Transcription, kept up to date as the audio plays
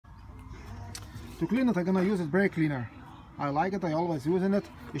To clean it, I'm gonna use a brake cleaner. I like it, I always using it.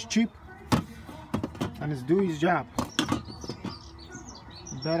 It's cheap and it's doing its job.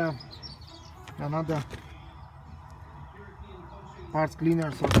 Better than other parts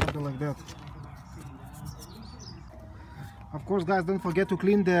cleaners or something like that. Of course, guys, don't forget to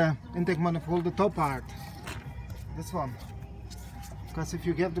clean the intake manifold, the top part, this one, because if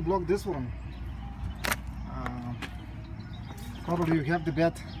you have to block this one, probably you have the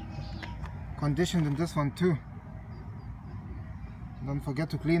bad condition in this one too. Don't forget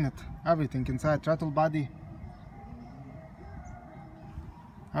to clean it, everything inside, throttle body,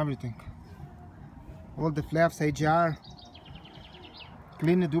 everything, all the flaps, AGR,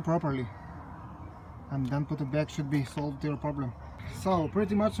 clean it, do properly, and then put it back, should be solved your problem. So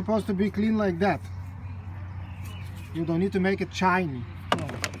pretty much supposed to be clean like that. You don't need to make it shiny, no.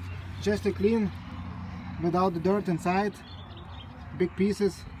 Just to clean without the dirt inside, big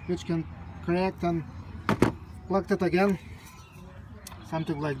pieces which can crack and plug it again,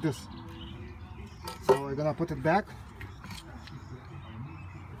 something like this. So I'm gonna put it back.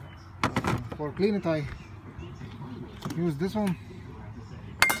 For clean it, I use this one.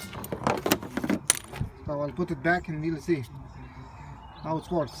 So I'll put it back and we'll see how it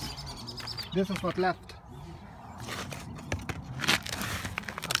works. This is what left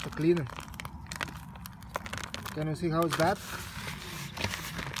after cleaning. Can you see how it's bad?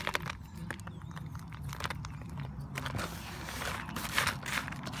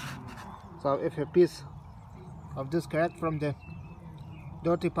 So if a piece of this crack from the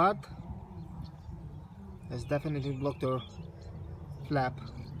dirty part, it's definitely blocked your flap,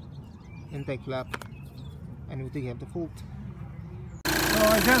 intake flap, and we think you have the fault. So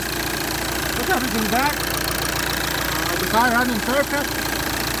I just put everything back. The car running perfect,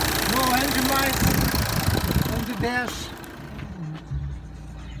 no engine lights on the dash.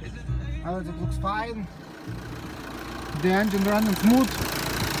 Everything looks fine. The engine running smooth.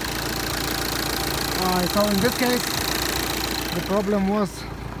 So in this case, the problem was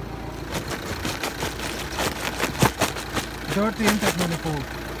dirty intake manifold.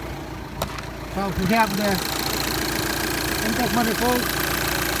 So if you have the intake manifold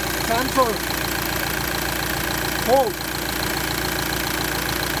sensor fault,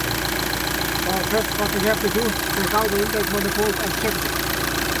 first what you have to do is take out the intake manifold and check it.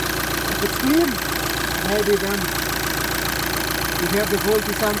 If it's clean, maybe then you have the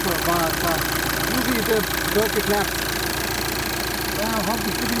faulty sensor, but usually the dirty flaps. I hope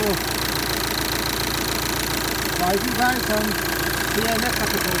this video likes you guys, and see you next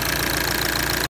episode.